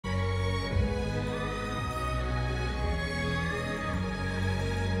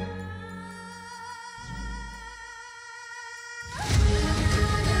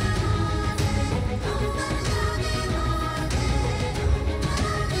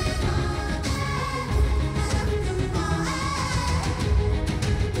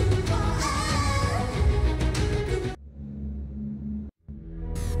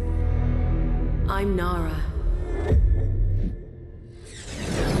I'm Nara.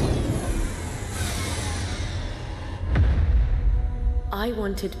 I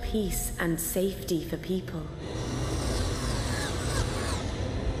wanted peace and safety for people.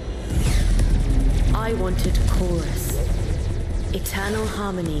 I wanted chorus, eternal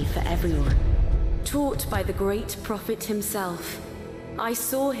harmony for everyone. Taught by the great prophet himself, I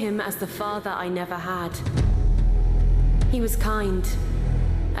saw him as the father I never had. He was kind,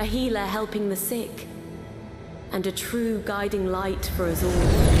 a healer helping the sick, and a true guiding light for us all.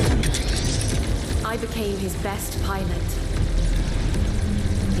 I became his best pilot,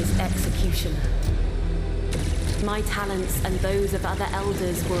 his executioner. My talents and those of other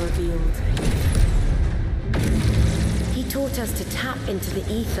elders were revealed. He taught us to tap into the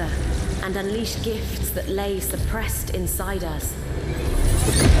ether and unleash gifts that lay suppressed inside us.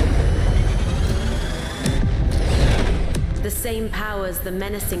 The same powers the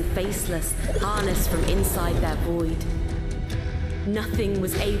menacing faceless harness from inside their void. Nothing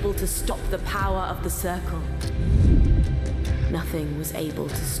was able to stop the power of the circle. Nothing was able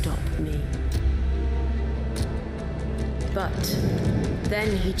to stop me. But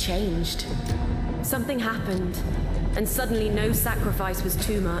then he changed. Something happened, and suddenly no sacrifice was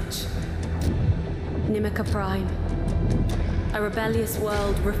too much. Nimica Prime. A rebellious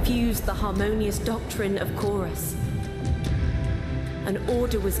world refused the harmonious doctrine of chorus. An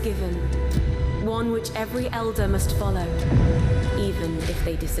order was given, one which every elder must follow, even if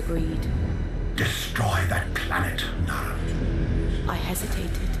they disagreed. Destroy that planet, Nara. I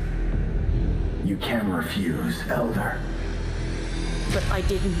hesitated. You can refuse, Elder. But I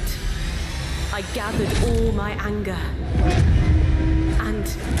didn't. I gathered all my anger. And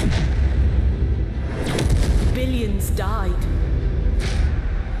billions died.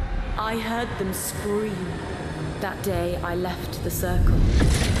 I heard them scream. That day I left the circle.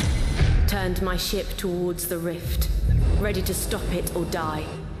 Turned my ship towards the rift, ready to stop it or die.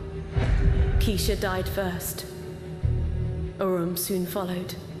 Keisha died first. Urum soon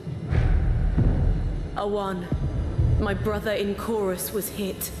followed. Awan, my brother in chorus, was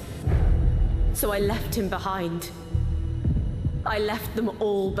hit. So I left him behind. I left them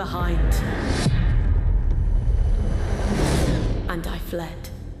all behind. And I fled.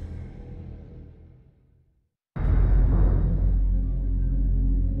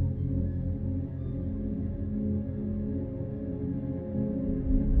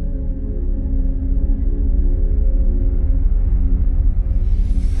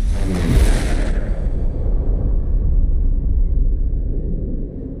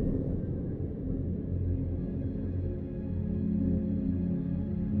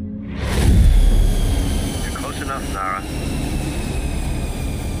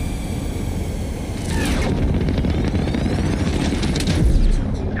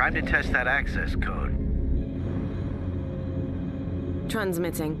 Time to test that access code.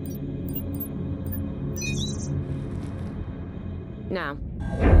 Transmitting. Now.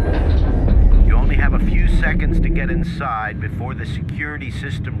 You only have a few seconds to get inside before the security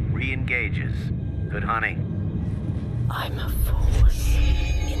system re-engages. Good hunting. I'm a force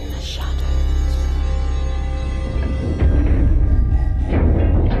in the shadows.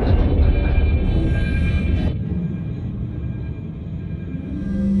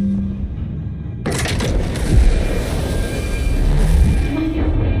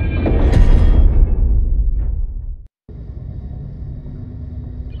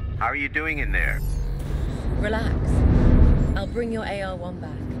 How are you doing in there? Relax. I'll bring your AR-1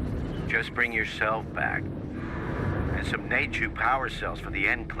 back. Just bring yourself back. And some Neju power cells for the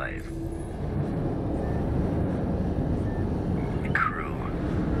Enclave. The crew,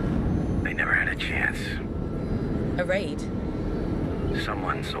 they never had a chance. A raid?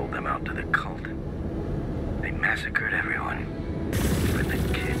 Someone sold them out to the cult. They massacred everyone. Even the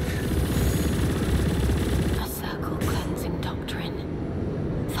kids. A circle cleansing doctrine.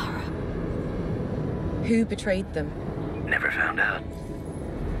 Thorough. Who betrayed them? Never found out.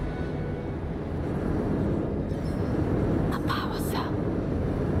 A power cell.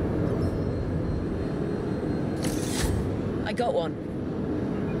 I got one.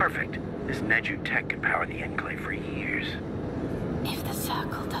 Perfect. This Neju tech could power the Enclave for years. If the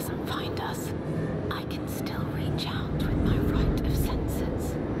circle doesn't find us, I can still reach out with my right of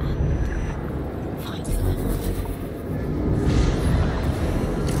senses and find them.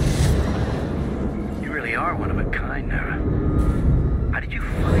 You really are one of a kind, Nara. How did you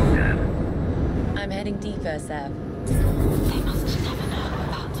find that? I'm heading deeper, Seb. They must never know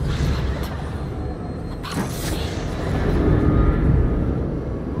about my right. Apparently.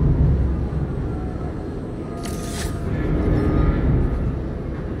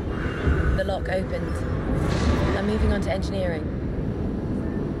 The lock opens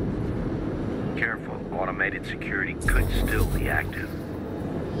Automated security could still be active.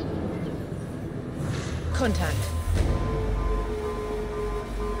 Contact.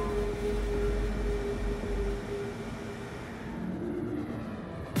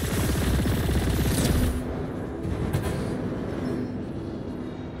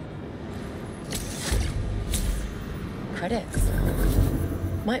 Credits.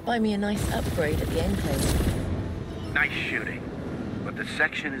 Might buy me a nice upgrade at the enclave. Nice shooting, but the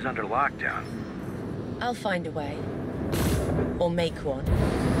section is under lockdown. I'll find a way. Or make one.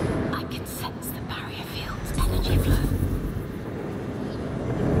 I can sense the barrier field's energy flow.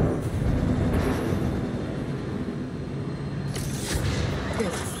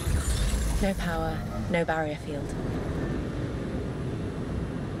 Good. No power, no barrier field.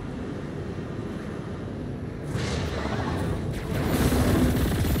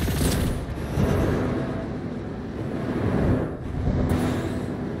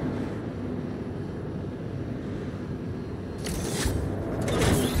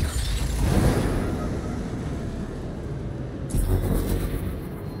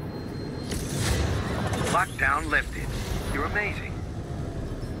 Lockdown lifted. You're amazing.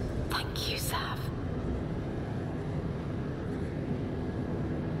 Thank you, Sav.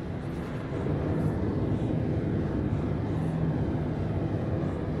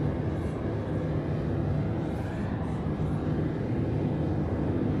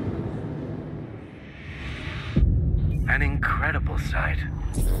 An incredible sight.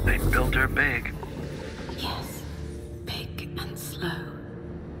 They built her big. Yes. Big and slow.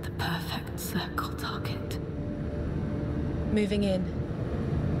 The perfect circle target. Moving in.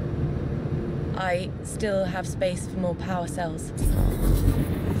 I still have space for more power cells.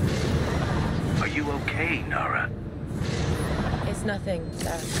 Are you okay, Nara? It's nothing,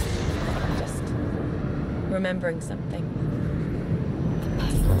 Sav. Just remembering something. The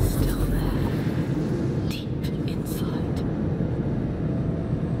pain's still there. Deep inside.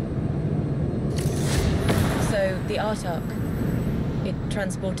 So, the art arc. It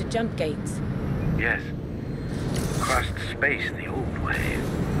transported jump gates. Yes. Crossed space the old way.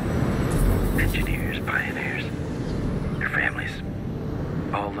 Engineers, pioneers, their families,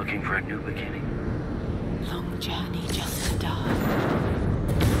 all looking for a new beginning. Long journey just to die.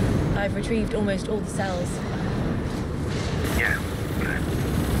 I've retrieved almost all the cells. Yeah, good.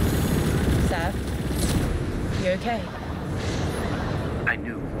 Sav, you okay? I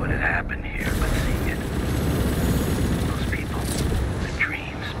knew what had happened here, but seeing it. Those people, the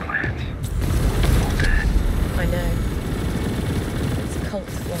dreams, plans, all dead. I know. It's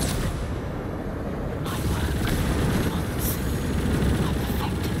cult work. My work. Once. I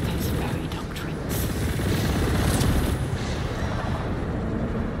perfected those very doctrines.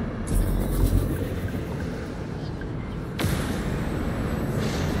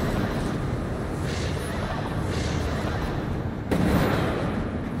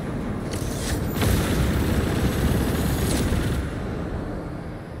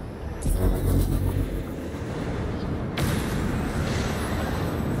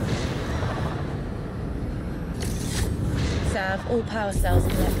 Sav, all power cells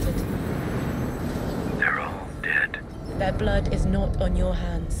collected. They're all dead. Their blood is not on your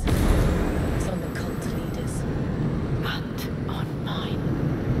hands. It's on the cult leaders. And on mine.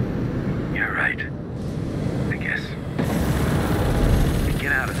 You're right. I guess.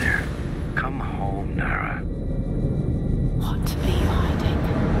 Get out of there. Come home, Nara. What are you hiding?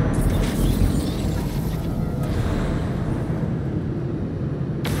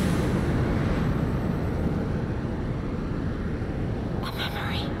 A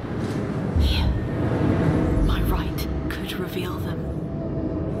memory. Here. My right could reveal them.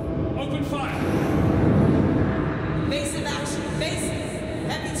 Open fire! Base of action. Base.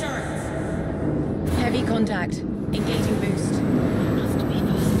 Heavy turrets. Heavy contact. Engaging boost. Must be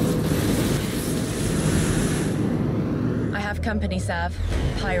first. I have company, Sav.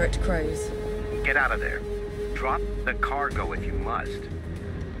 Pirate crows. Get out of there. Drop the cargo if you must.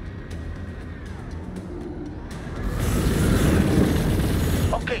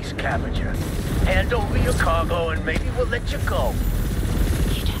 Okay, scavenger. Hand over your cargo and maybe we'll let you go.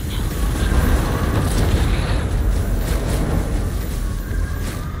 You don't know.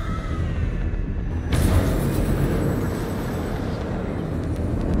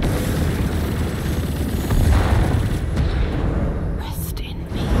 Rest in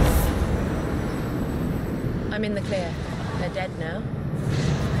peace. I'm in the clear. They're dead now.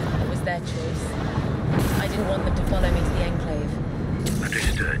 It was their choice. I didn't want them to follow me to the enclave.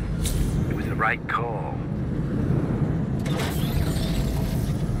 Understood. It was the right call.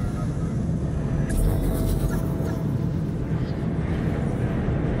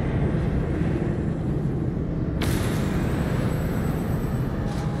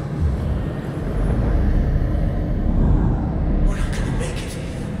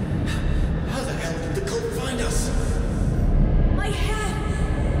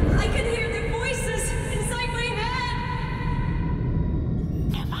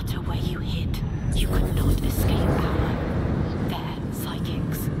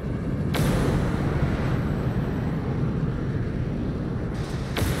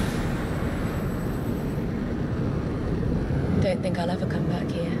 don't think I'll ever come back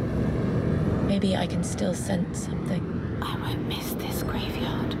here. Maybe I can still sense something. I won't miss this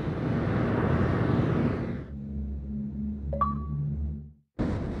graveyard.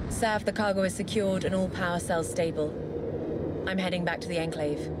 Sav, the cargo is secured and all power cells stable. I'm heading back to the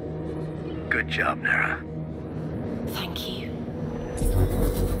Enclave. Good job, Nara. Thank you.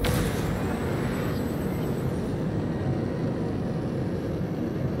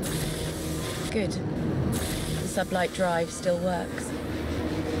 Good. The sublight drive still works.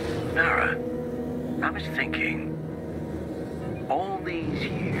 Nara, I was thinking, all these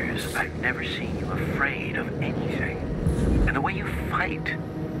years I've never seen you afraid of anything. And the way you fight,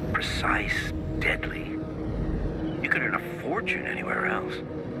 precise, deadly. You could earn a fortune anywhere else.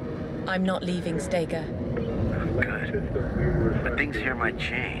 I'm not leaving Stega. Good. But things here might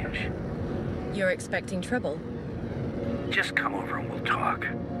change. You're expecting trouble? Just come over and we'll talk.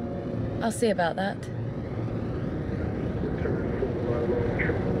 I'll see about that.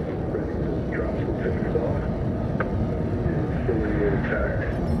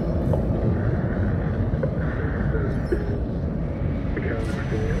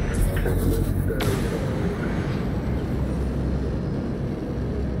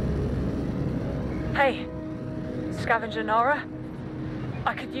 Hey, Scavenger Nara.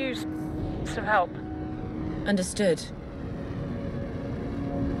 I could use some help. Understood.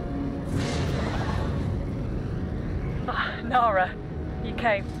 Nara, you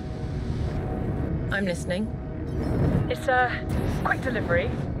came. I'm listening. It's a quick delivery,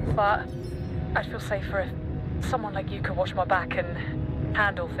 but I'd feel safer if someone like you could watch my back and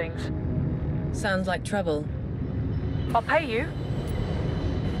handle things. Sounds like trouble. I'll pay you.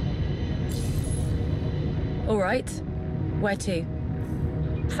 All right. Where to?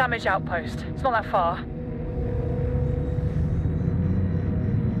 Sandwich Outpost. It's not that far.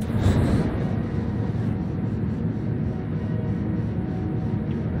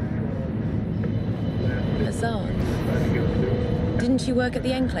 Azan. Didn't you work at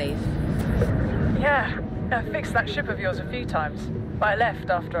the Enclave? Yeah, I fixed that ship of yours a few times, but I left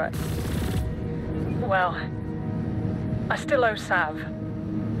after I... Well, I still owe Sav.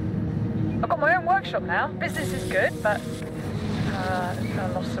 I've got my own workshop now. Business is good, but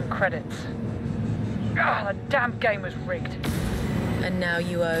I lost some credits. The damn game was rigged. And now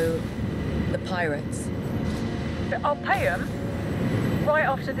you owe the pirates. I'll pay them right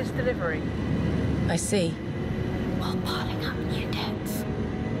after this delivery. I see. While piling up new debts.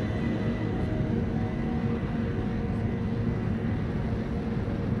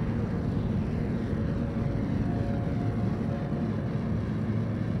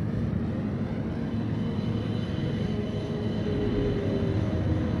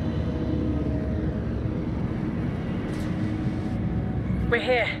 We're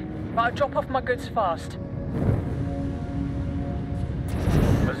here, but I'll drop off my goods fast.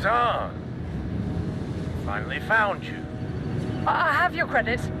 Azan! Finally found you. I have your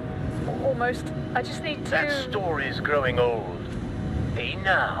credits. Almost. I just need to... That story's growing old. Pay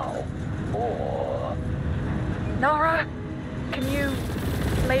now, or... Nara, can you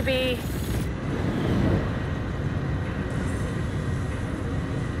maybe...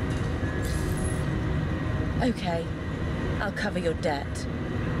 Okay. I'll cover your debt.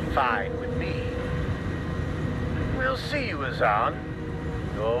 Fine with me. We'll see you, Azan.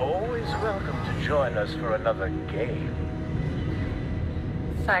 You're always welcome to join us for another game.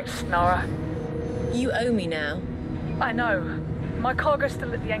 Thanks, Nara. You owe me now. I know. My cargo's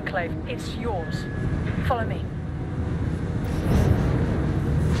still at the Enclave. It's yours. Follow me.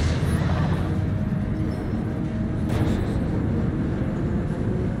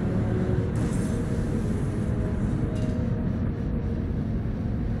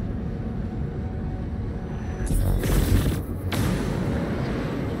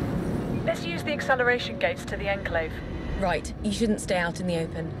 Let's use the acceleration gates to the Enclave. Right. You shouldn't stay out in the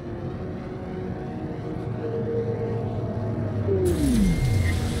open.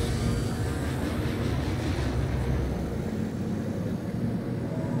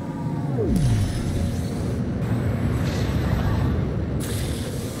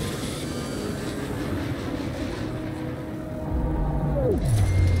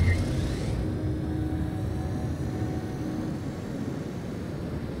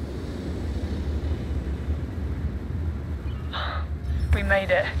 We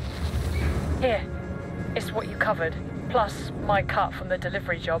made it. Here, it's what you covered, plus my cut from the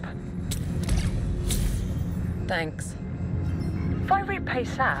delivery job. Thanks. If I repay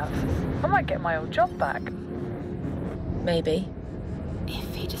Sav, I might get my old job back. Maybe.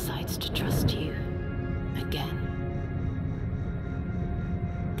 If he decides to trust you again.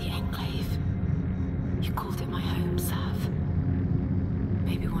 The Enclave. You called it my home, Sav.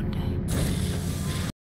 Maybe one